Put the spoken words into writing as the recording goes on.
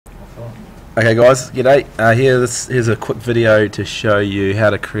Okay guys, g'day. Here's a quick video to show you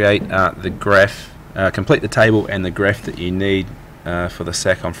how to create the graph, complete the table and the graph that you need for the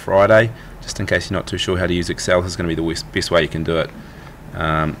SAC on Friday. Just in case you're not too sure how to use Excel, this is going to be the best way you can do it.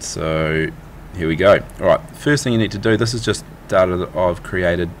 So here we go. Alright, first thing you need to do, this is just data that I've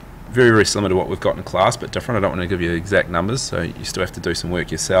created, very similar to what we've got in class, but different. I don't want to give you exact numbers, so you still have to do some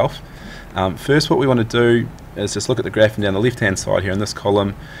work yourself. First, what we want to do is just look at the graph, and down the left hand side here in this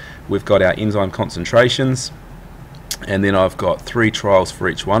column we've got our enzyme concentrations, and then I've got 3 trials for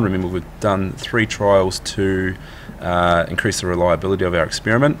each one. Remember, we've done 3 trials to increase the reliability of our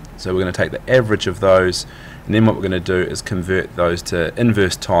experiment, so we're going to take the average of those, and then what we're going to do is convert those to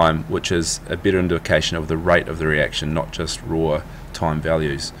inverse time, which is a better indication of the rate of the reaction, not just raw time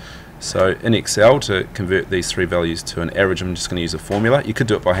values. So in Excel, to convert these 3 values to an average, I'm just going to use a formula. You could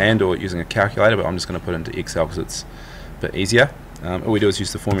do it by hand or using a calculator, but I'm just going to put it into Excel because it's a bit easier. All we do is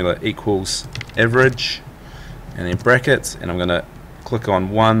use the formula equals average and then brackets, and I'm going to click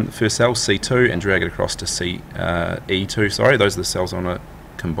on first cell, C2, and drag it across to E2. Sorry, those are the cells I want to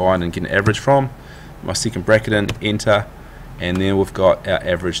combine and get an average from. My second bracket in, enter, and then we've got our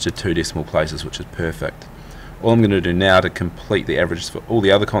average to 2 decimal places, which is perfect. All I'm going to do now to complete the averages for all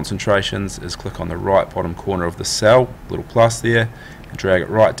the other concentrations is click on the right bottom corner of the cell, little plus there, and drag it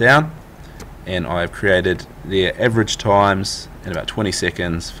right down, and I have created their average times in about 20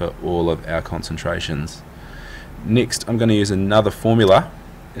 seconds for all of our concentrations. Next, I'm going to use another formula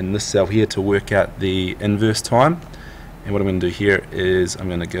in this cell here to work out the inverse time, and what I'm going to do here is I'm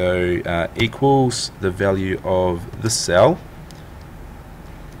going to go equals the value of this cell.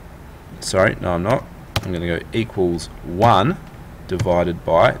 Sorry, no I'm not. I'm going to go equals 1 divided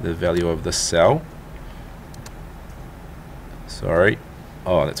by the value of this cell. Sorry.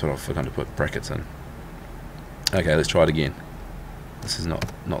 Oh, that's what I forgot to put brackets in. Okay, let's try it again. This is not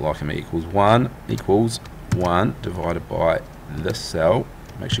liking me. Equals 1 divided by this cell.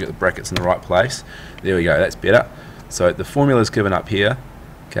 Make sure you get the brackets in the right place. There we go, that's better. So the formula is given up here.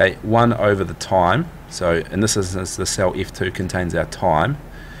 Okay, 1 over the time. So in this instance, the cell F2 contains our time.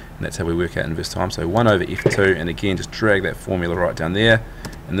 And that's how we work out inverse time. So 1 over F2, and again just drag that formula right down there,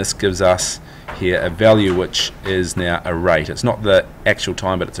 and this gives us here a value which is now a rate. It's not the actual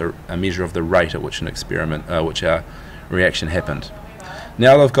time, but it's a measure of the rate at which which our reaction happened.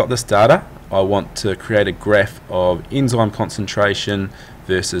 Now that I've got this data, I want to create a graph of enzyme concentration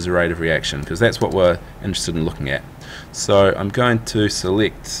versus the rate of reaction, because that's what we're interested in looking at. So I'm going to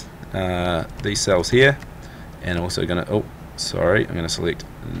select these cells here, and I'm also going to I'm going to select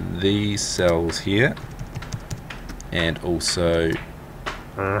these cells here, and also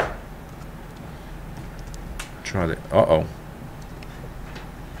try that.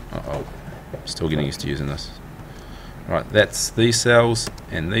 Still getting used to using this. Right, that's these cells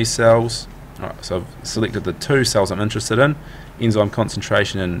and these cells. Alright, so I've selected the 2 cells I'm interested in, enzyme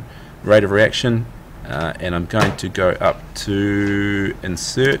concentration and rate of reaction, and I'm going to go up to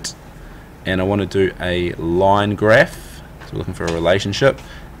insert, and I want to do a line graph. So we're looking for a relationship.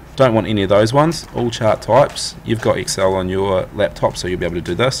 Don't want any of those ones, all chart types. You've got Excel on your laptop, so you'll be able to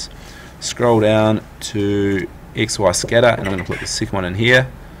do this. Scroll down to XY scatter, and I'm going to put the second one in here.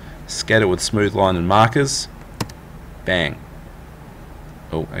 Scatter with smooth line and markers. Bang.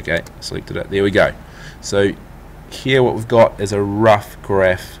 Oh, okay, selected it. There we go. So here what we've got is a rough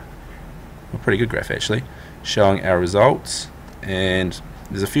graph, a pretty good graph actually, showing our results, and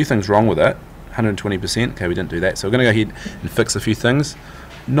there's a few things wrong with it. 120%, okay, we didn't do that, so we're going to go ahead and fix a few things.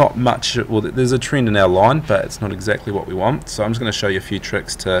 Not much, well, there's a trend in our line, but it's not exactly what we want, so I'm just going to show you a few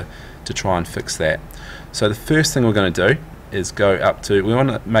tricks to try and fix that. So the first thing we're going to do is go up to, we want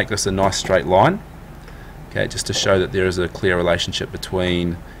to make this a nice straight line, okay, just to show that there is a clear relationship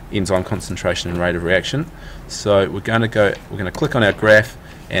between enzyme concentration and rate of reaction. So we're going to click on our graph,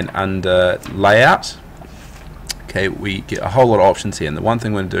 and under layout, okay, we get a whole lot of options here, and the one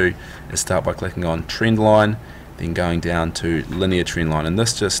thing we're going to do is start by clicking on trend line, then going down to linear trend line, and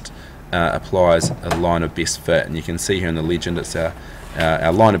this just applies a line of best fit, and you can see here in the legend it's our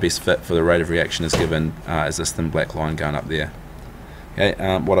line of best fit for the rate of reaction is given as this thin black line going up there. Okay,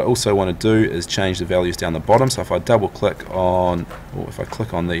 what I also want to do is change the values down the bottom, so if I double click on, or if I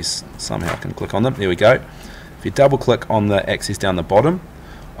click on these, somehow I can click on them, there we go. If you double click on the axis down the bottom,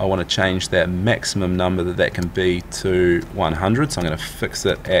 I want to change that maximum number that can be to 100, so I'm going to fix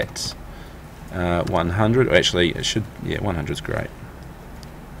it at 100, or actually it should, yeah, 100 is great.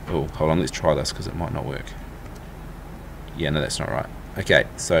 Oh, hold on, let's try this because it might not work. Yeah, no, that's not right. Okay,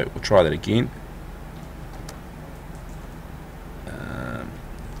 so we'll try that again.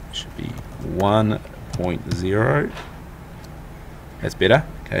 Should be 1.0. That's better.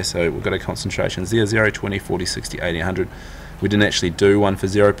 Okay, so we've got our concentrations there, 0, 20, 40, 60, 80, 100. We didn't actually do one for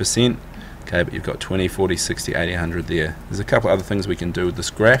 0%, okay, but you've got 20, 40, 60, 80, 100 there. There's a couple other things we can do with this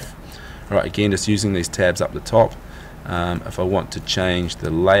graph. Alright, again, just using these tabs up the top. If I want to change the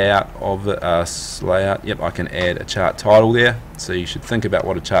layout of it, yep, I can add a chart title there. So you should think about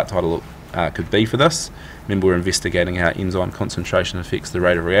what a chart title could be for this. Remember, we're investigating how enzyme concentration affects the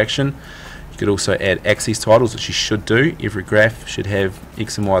rate of reaction. You could also add axis titles, which you should do. Every graph should have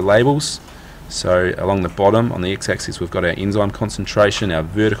X and Y labels. So along the bottom on the x-axis we've got our enzyme concentration, our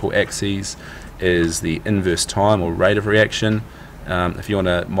vertical axis is the inverse time or rate of reaction. If you want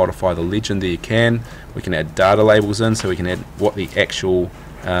to modify the legend there, you can. We can add data labels in, so we can add what the actual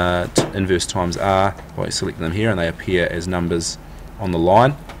inverse times are by selecting them here, and they appear as numbers on the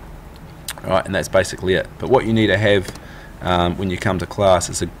line. Alright, and that's basically it. But what you need to have when you come to class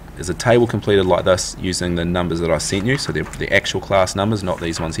is a table completed like this using the numbers that I sent you, so they're the actual class numbers, not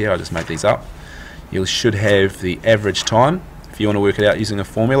these ones here. I just made these up. You should have the average time. If you want to work it out using a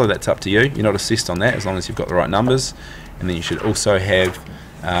formula, that's up to you. You're not assessed on that as long as you've got the right numbers. And then you should also have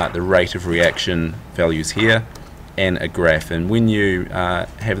the rate of reaction values here and a graph. And when you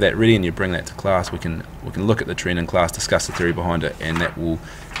have that ready and you bring that to class, we can look at the trend in class, discuss the theory behind it, and that will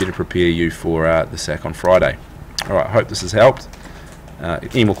better prepare you for the SAC on Friday. Alright, I hope this has helped.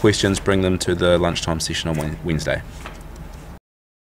 Any more questions, bring them to the lunchtime session on Wednesday.